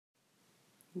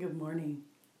Good morning.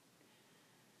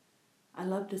 I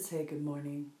love to say good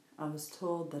morning. I was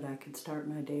told that I could start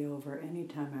my day over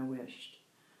anytime I wished.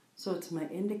 So it's my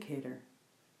indicator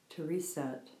to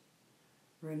reset,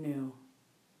 renew,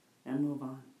 and move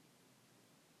on.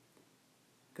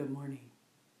 Good morning.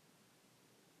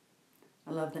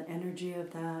 I love the energy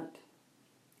of that.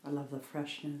 I love the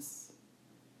freshness.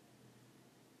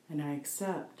 And I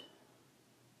accept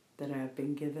that I have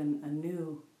been given a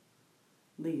new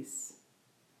lease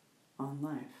on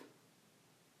life.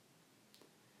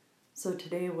 So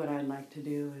today what I'd like to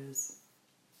do is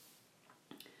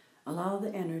allow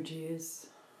the energies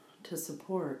to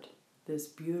support this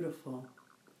beautiful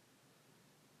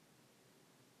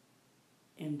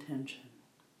intention.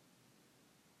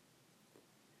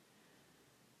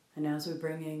 And as we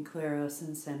bring in clear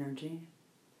essence energy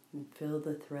and feel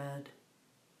the thread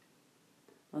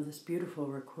of this beautiful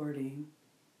recording,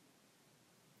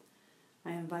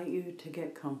 I invite you to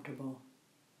get comfortable,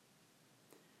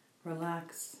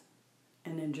 relax,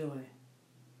 and enjoy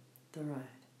the ride.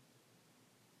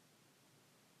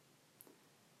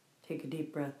 Take a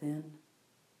deep breath in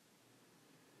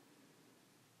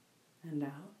and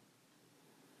out.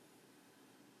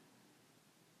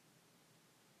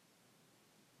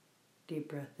 Deep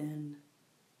breath in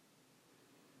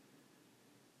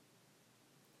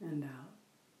and out.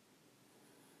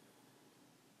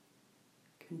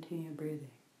 Continue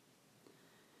breathing.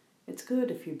 It's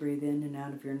good if you breathe in and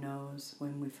out of your nose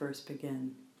when we first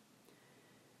begin.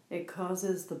 It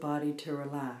causes the body to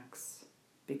relax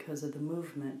because of the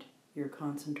movement you're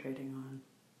concentrating on.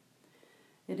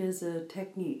 It is a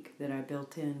technique that I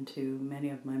built into many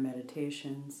of my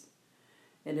meditations.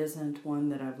 It isn't one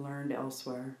that I've learned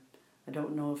elsewhere. I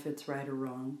don't know if it's right or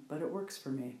wrong, but it works for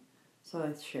me, so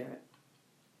I share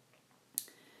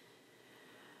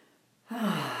it.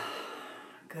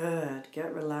 Good.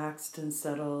 Get relaxed and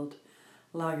settled.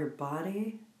 Allow your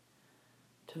body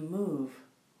to move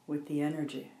with the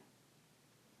energy.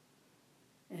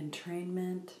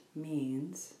 Entrainment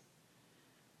means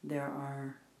there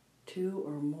are two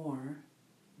or more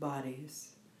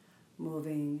bodies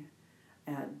moving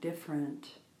at different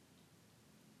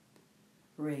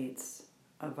rates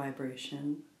of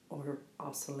vibration or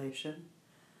oscillation,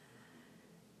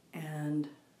 and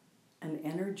an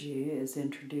energy is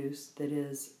introduced that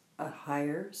is a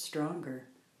higher, stronger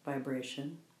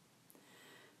vibration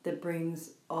that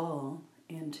brings all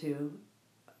into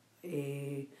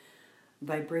a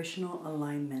vibrational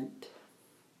alignment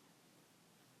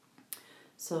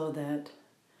so that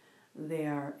they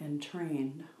are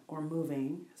entrained or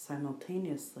moving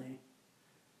simultaneously,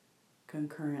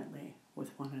 concurrently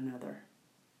with one another,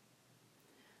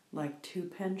 like two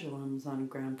pendulums on a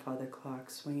grandfather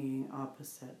clock swinging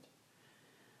opposite,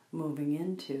 moving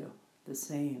into the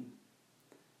same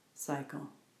cycle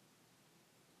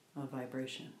of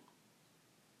vibration.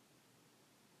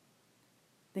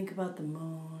 Think about the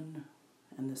moon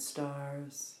and the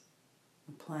stars,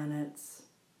 the planets,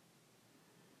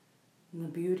 and the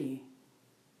beauty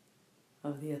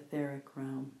of the etheric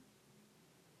realm.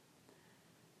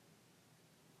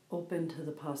 Open to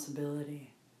the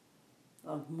possibility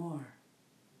of more.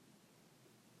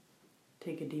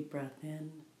 Take a deep breath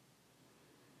in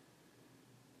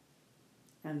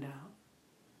and out.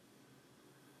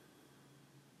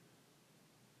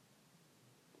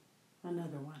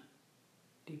 Another one.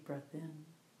 Deep breath in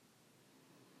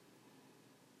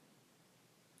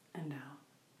and out.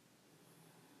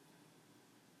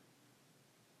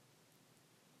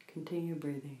 Continue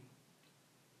breathing.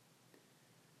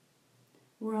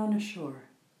 We're on a shore.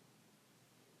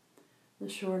 The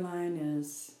shoreline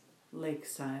is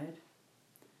lakeside.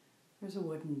 There's a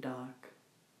wooden dock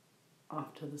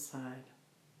off to the side.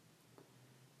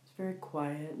 It's very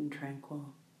quiet and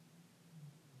tranquil.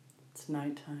 It's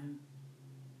nighttime,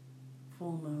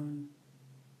 full moon,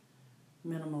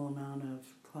 minimal amount of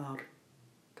cloud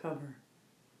cover.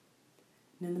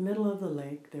 And in the middle of the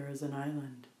lake there is an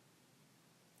island.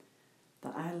 The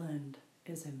island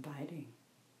is inviting.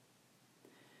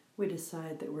 We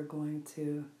decide that we're going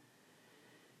to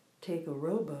take a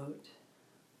rowboat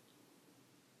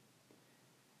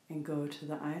and go to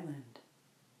the island.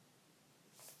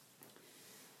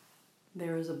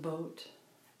 There is a boat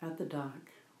at the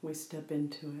dock. We step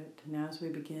into it, and as we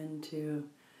begin to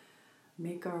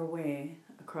make our way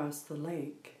across the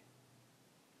lake,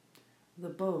 the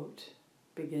boat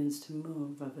begins to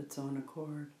move of its own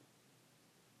accord.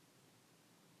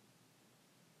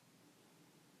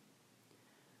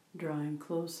 Drawing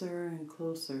closer and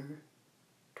closer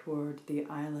toward the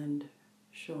island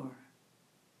shore.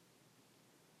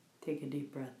 Take a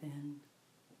deep breath in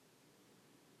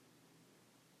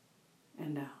and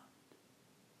and out.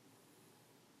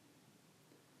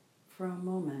 For a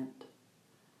moment,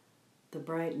 the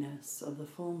brightness of the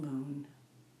full moon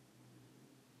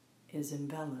is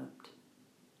enveloped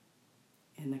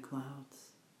in the clouds.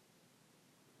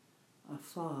 A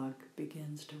fog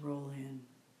begins to roll in.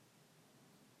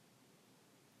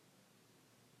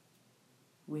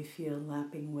 We feel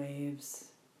lapping waves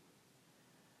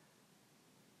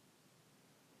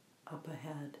up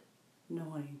ahead,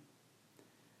 knowing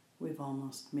we've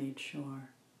almost made shore.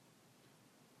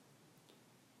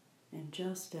 And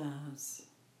just as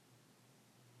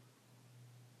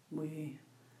we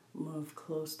move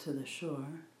close to the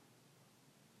shore,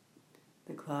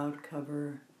 the cloud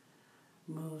cover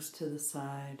moves to the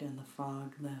side and the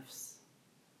fog lifts.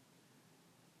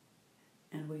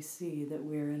 And we see that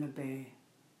we're in a bay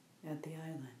at the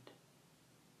island.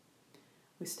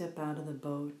 We step out of the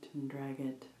boat and drag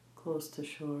it close to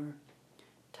shore,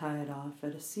 tie it off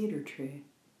at a cedar tree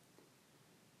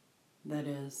that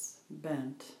is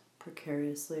bent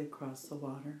precariously across the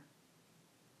water.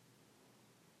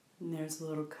 And there's a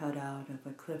little cutout of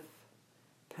a cliff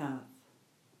path.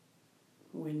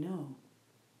 We know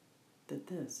that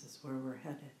this is where we're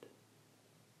headed.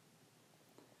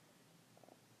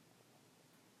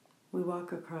 We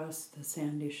walk across the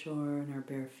sandy shore in our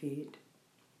bare feet.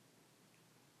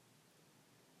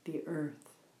 The earth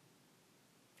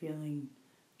feeling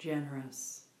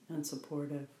generous and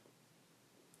supportive.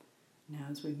 Now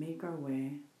as we make our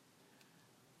way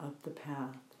up the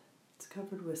path, it's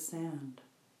covered with sand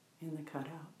in the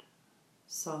cutout.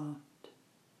 Soft,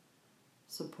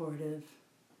 supportive,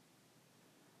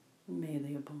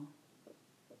 malleable.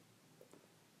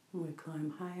 And we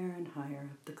climb higher and higher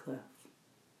up the cliff,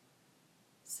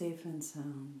 safe and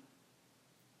sound.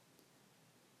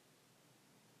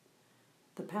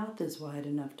 The path is wide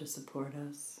enough to support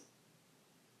us,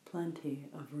 plenty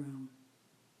of room.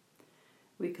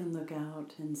 We can look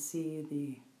out and see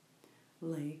the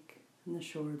lake and the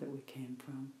shore that we came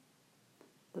from,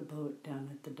 the boat down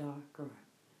at the dock or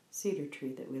cedar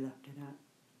tree that we left it at.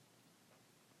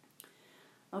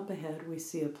 Up ahead we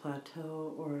see a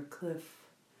plateau or a cliff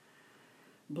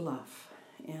bluff,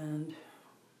 and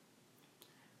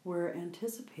we're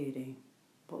anticipating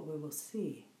what we will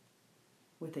see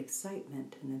with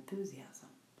excitement and enthusiasm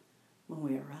when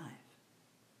we arrive.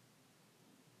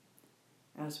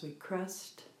 As we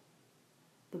crest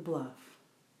the bluff,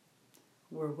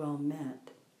 we're well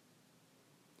met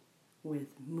with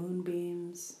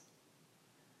moonbeams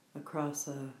across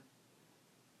a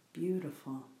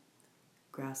beautiful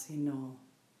grassy knoll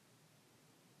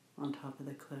on top of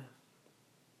the cliff.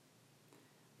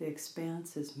 The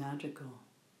expanse is magical.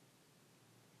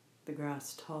 The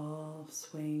grass tall,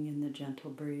 swaying in the gentle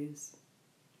breeze,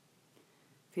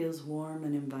 feels warm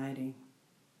and inviting.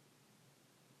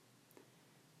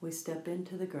 We step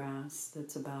into the grass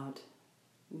that's about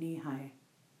knee-high.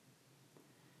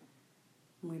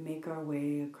 We make our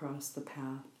way across the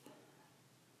path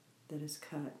that is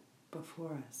cut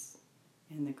before us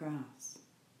in the grass.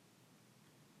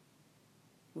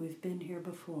 We've been here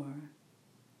before,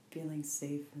 feeling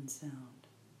safe and sound.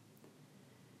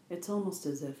 It's almost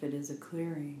as if it is a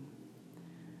clearing.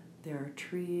 There are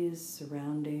trees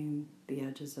surrounding the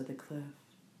edges of the cliff.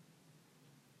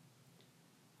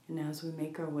 And as we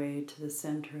make our way to the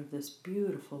center of this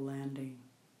beautiful landing,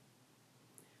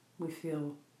 we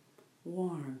feel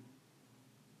warm,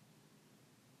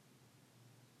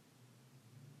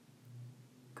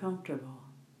 comfortable,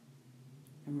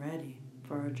 and ready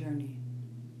for our journey.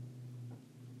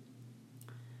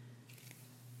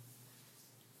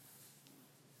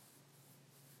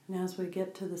 And as we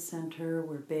get to the center,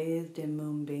 we're bathed in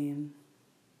moonbeam.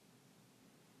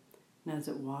 And as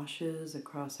it washes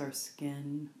across our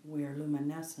skin, we are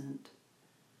luminescent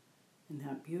in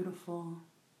that beautiful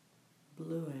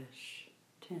bluish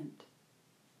tint.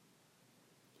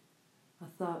 A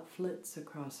thought flits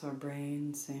across our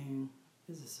brain saying,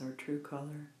 is this our true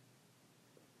color?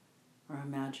 Our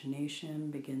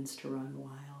imagination begins to run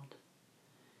wild.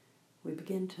 We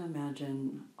begin to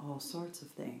imagine all sorts of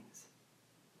things.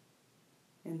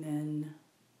 And then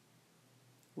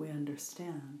we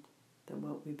understand that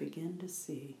what we begin to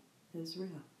see is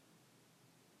real.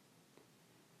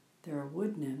 There are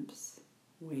wood nymphs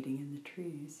waiting in the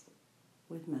trees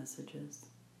with messages,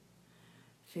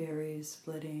 fairies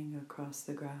flitting across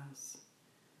the grass,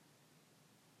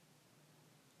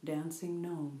 dancing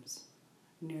gnomes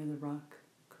near the rock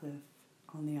cliff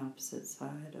on the opposite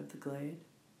side of the glade.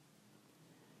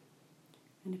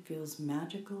 And it feels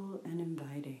magical and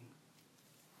inviting.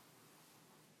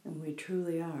 And we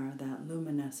truly are that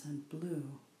luminescent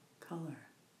blue color.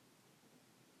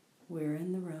 we're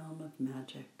in the realm of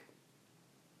magic.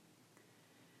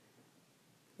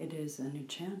 It is an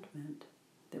enchantment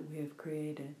that we have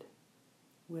created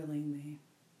willingly.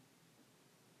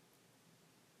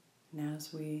 And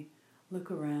as we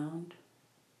look around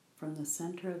from the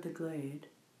center of the glade,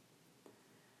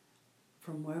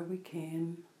 from where we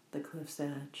came, the cliff's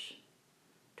edge,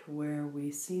 to where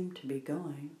we seem to be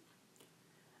going,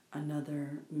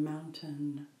 another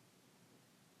mountain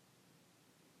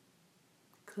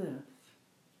cliff,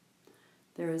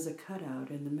 there is a cutout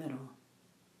in the middle.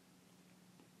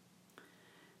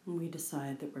 And we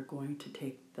decide that we're going to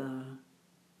take the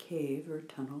cave or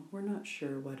tunnel. We're not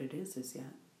sure what it is as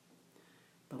yet,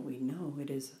 but we know it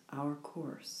is our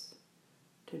course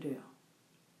to do.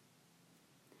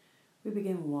 We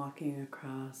begin walking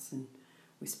across and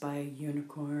we spy a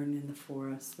unicorn in the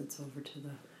forest that's over to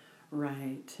the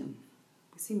right, and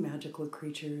we see magical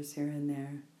creatures here and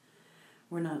there.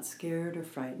 We're not scared or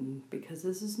frightened because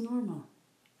this is normal,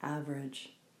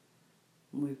 average.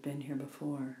 We've been here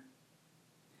before.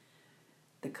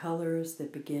 The colors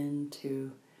that begin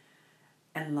to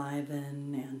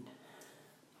enliven and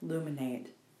illuminate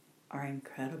are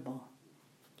incredible.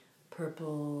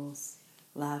 Purples,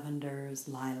 lavenders,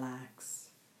 lilacs,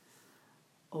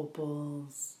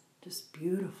 opals, just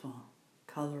beautiful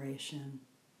coloration,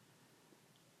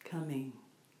 coming,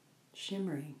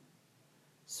 shimmering,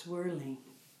 swirling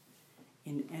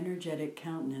in energetic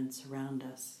countenance around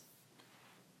us.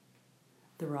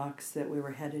 The rocks that we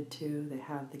were headed to, that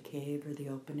have the cave or the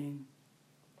opening,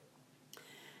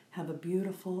 have a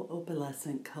beautiful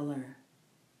opalescent color,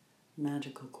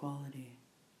 magical quality.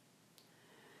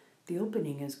 The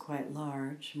opening is quite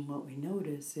large, and what we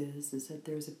notice is that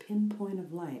there's a pinpoint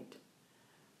of light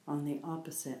on the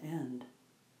opposite end,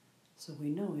 so we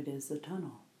know it is the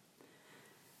tunnel.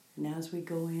 And as we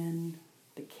go in,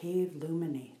 the cave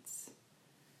illuminates.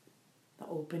 The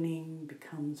opening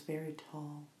becomes very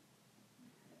tall.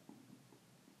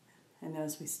 And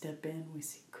as we step in, we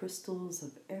see crystals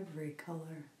of every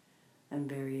color and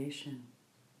variation.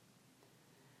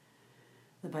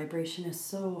 The vibration is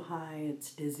so high,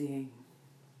 it's dizzying.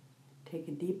 Take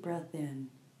a deep breath in.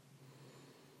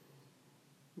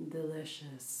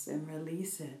 Delicious. And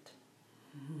release it.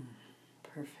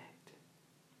 Perfect.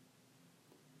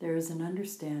 There is an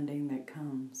understanding that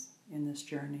comes in this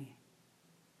journey.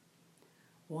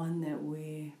 One that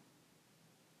we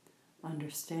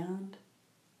understand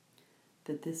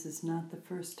that this is not the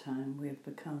first time we have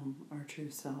become our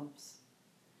true selves.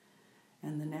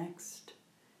 And the next,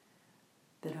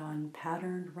 that on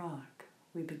patterned rock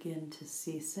we begin to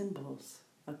see symbols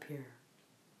appear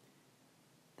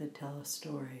that tell a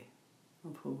story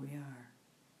of who we are.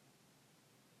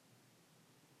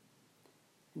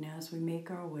 And as we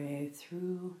make our way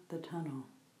through the tunnel,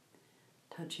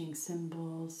 touching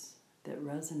symbols that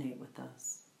resonate with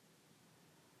us,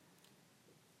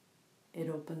 it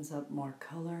opens up more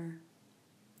color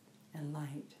and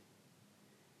light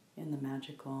in the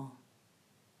magical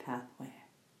pathway.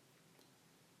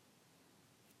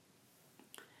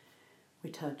 We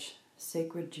touch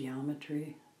sacred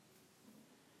geometry.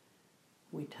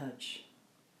 We touch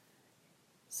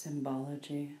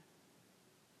symbology.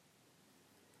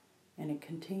 And it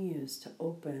continues to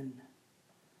open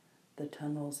the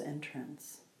tunnel's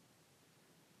entrance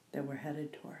that we're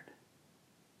headed toward.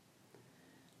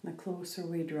 The closer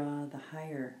we draw, the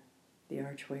higher the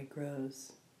archway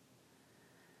grows.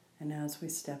 And as we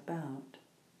step out,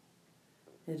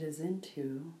 it is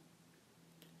into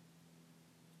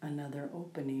another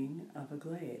opening of a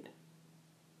glade.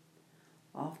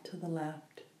 Off to the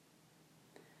left,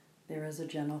 there is a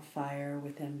gentle fire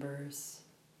with embers,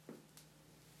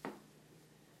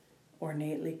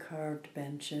 ornately carved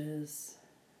benches.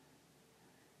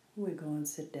 We go and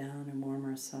sit down and warm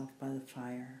ourselves by the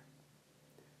fire.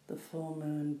 The full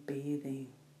moon bathing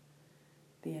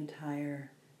the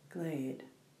entire glade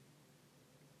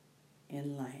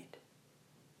in light.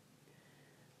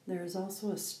 There is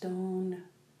also a stone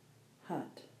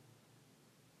hut,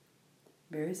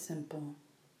 very simple,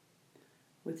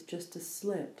 with just a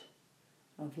slit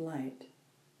of light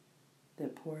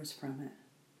that pours from it.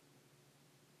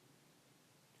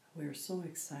 We are so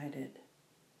excited.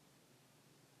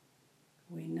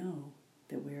 We know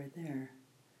that we are there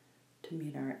to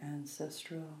meet our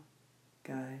ancestral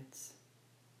guides,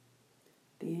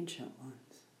 the ancient ones.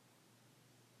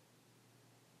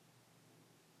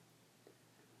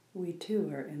 We too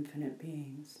are infinite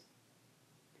beings,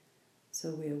 so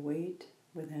we await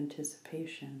with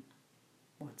anticipation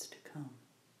what's to come.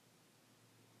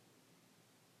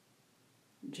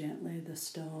 Gently, the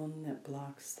stone that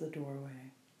blocks the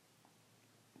doorway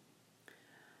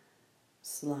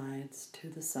slides to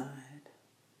the side.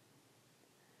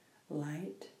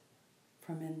 Light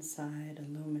from inside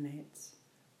illuminates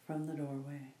from the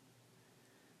doorway,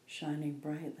 shining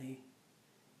brightly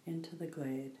into the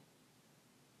glade,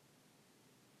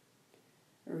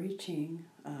 reaching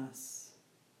us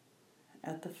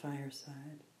at the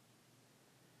fireside,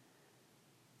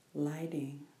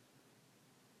 lighting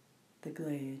the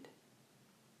glade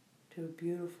to a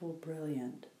beautiful,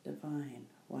 brilliant, divine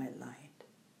white light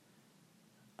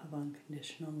of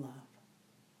unconditional love.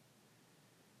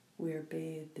 We are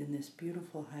bathed in this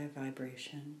beautiful high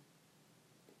vibration,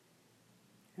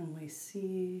 and we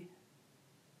see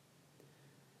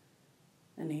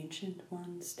an ancient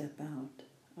one step out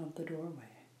of the doorway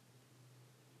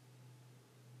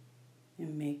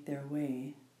and make their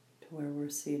way to where we're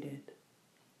seated.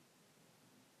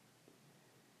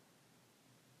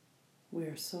 We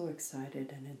are so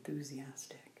excited and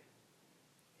enthusiastic.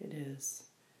 It is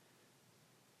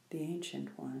the ancient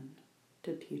one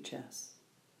to teach us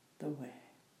the way.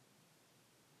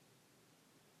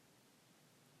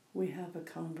 We have a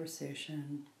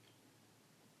conversation.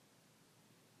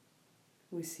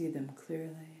 We see them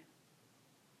clearly.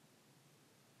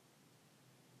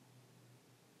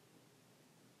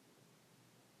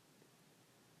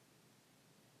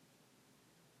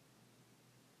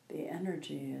 The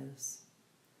energy is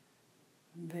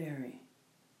very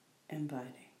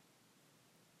inviting,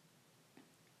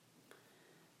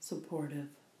 supportive,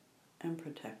 and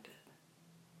protected.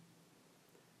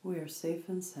 We are safe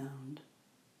and sound,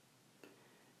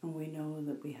 and we know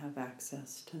that we have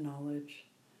access to knowledge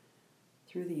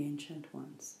through the ancient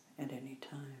ones at any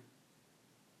time.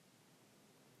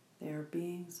 They are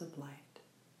beings of light.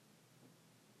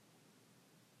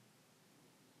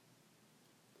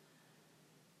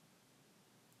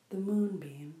 The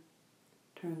moonbeam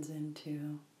turns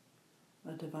into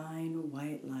a divine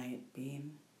white light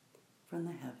beam from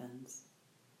the heavens,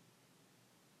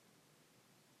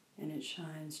 and it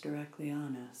shines directly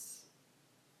on us.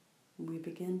 We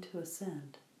begin to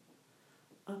ascend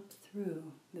up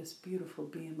through this beautiful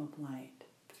beam of light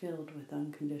filled with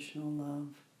unconditional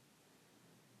love,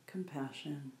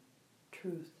 compassion,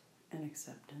 truth, and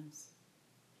acceptance.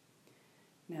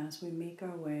 And as we make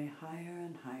our way higher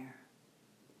and higher,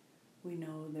 we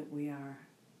know that we are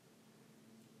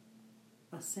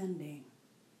ascending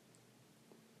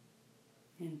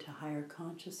into higher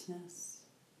consciousness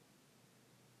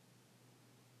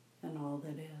and all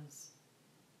that is.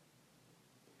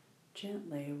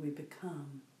 Gently we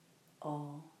become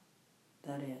all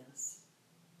that is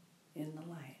in the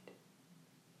light,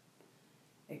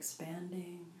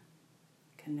 expanding,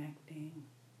 connecting,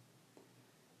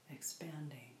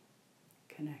 expanding,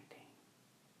 connecting,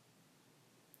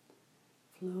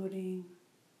 floating,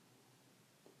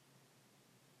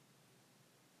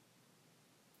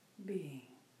 being.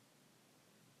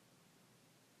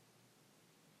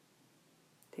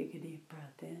 Take a deep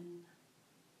breath in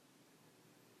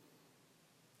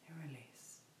and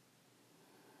release.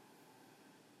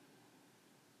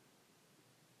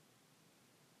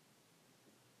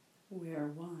 We are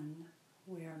one,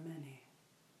 we are many.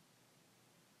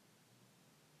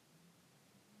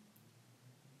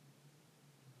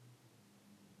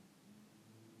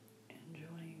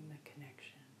 Enjoying the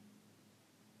connection.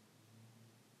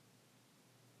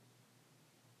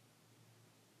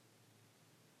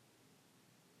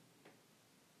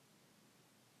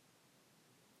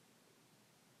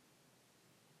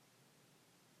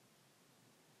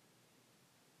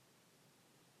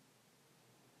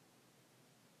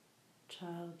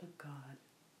 Child of God,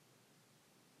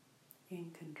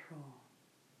 in control,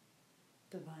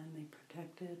 divinely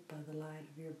protected by the light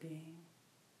of your being,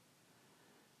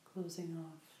 closing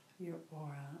off your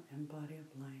aura and body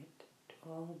of light to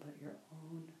all but your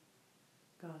own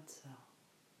God self.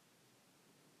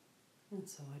 And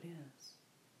so it is.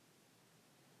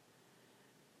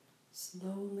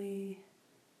 Slowly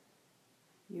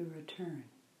you return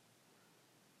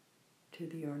to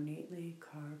the ornately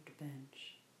carved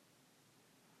bench,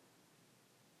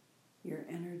 your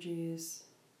energies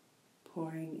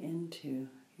pouring into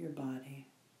your body,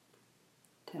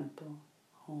 temple,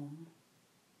 home.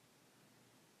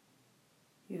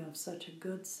 You have such a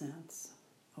good sense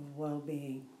of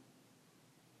well-being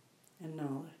and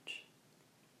knowledge.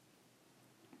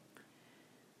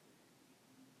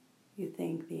 You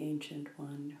thank the Ancient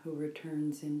One who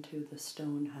returns into the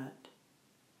stone hut.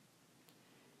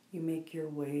 You make your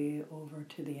way over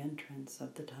to the entrance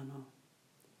of the tunnel.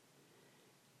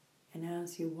 And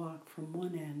as you walk from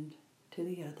one end to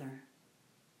the other,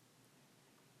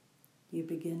 you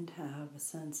begin to have a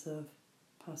sense of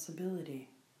possibility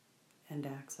and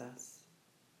access.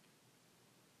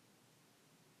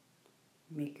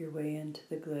 Make your way into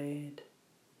the glade.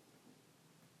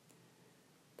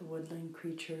 The woodland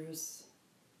creatures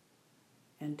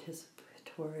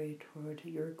anticipatory toward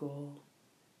your goal,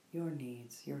 your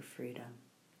needs, your freedom.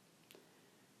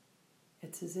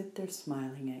 It's as if they're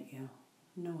smiling at you,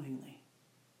 knowingly,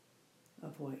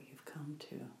 of what you've come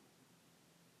to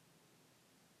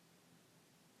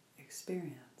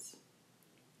experience.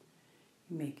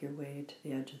 You make your way to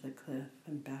the edge of the cliff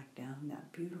and back down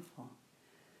that beautiful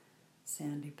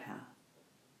sandy path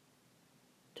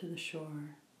to the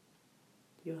shore.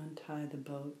 You untie the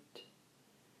boat.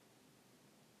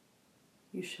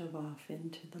 You shove off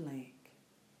into the lake,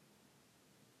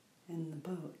 and the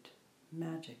boat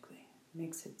magically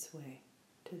makes its way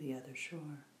to the other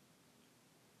shore.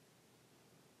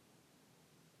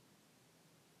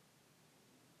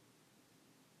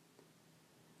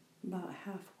 About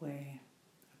halfway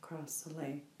across the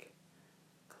lake,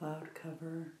 cloud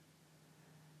cover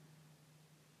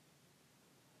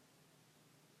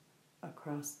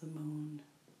across the moon,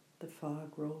 the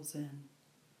fog rolls in.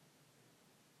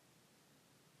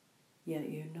 Yet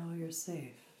you know you're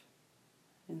safe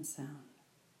and sound.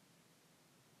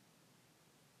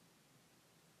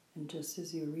 And just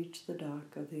as you reach the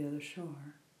dock of the other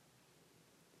shore,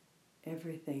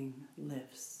 everything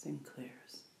lifts and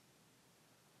clears.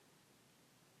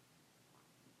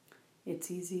 It's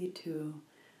easy to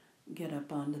get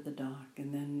up onto the dock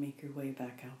and then make your way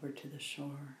back over to the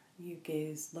shore. You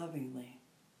gaze lovingly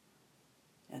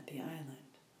at the island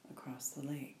across the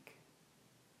lake.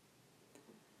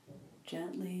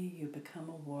 Gently, you become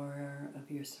aware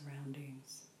of your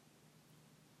surroundings.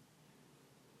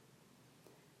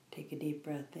 Take a deep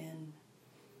breath in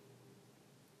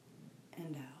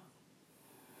and out.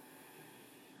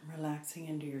 Relaxing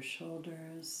into your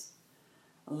shoulders,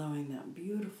 allowing that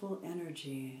beautiful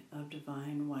energy of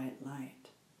divine white light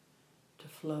to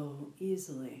flow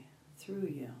easily through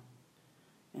you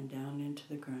and down into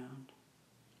the ground.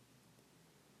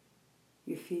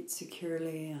 Your feet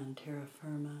securely on terra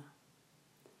firma,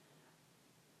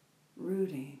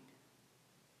 rooting,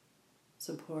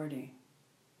 supporting,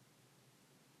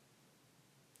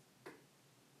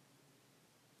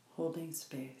 holding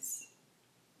space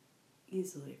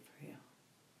easily for you.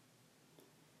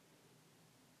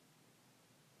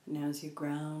 And as you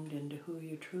ground into who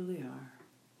you truly are,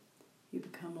 you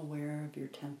become aware of your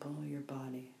temple, your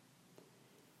body.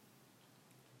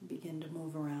 Begin to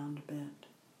move around a bit.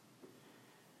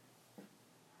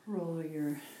 Roll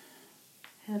your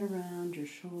head around your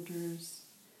shoulders.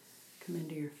 Come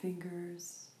into your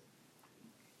fingers,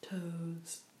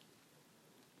 toes.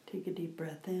 Take a deep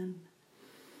breath in.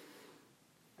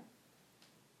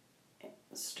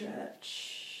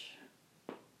 Stretch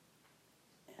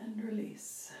and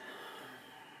release.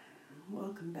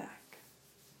 Welcome back.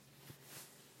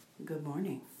 Good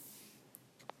morning.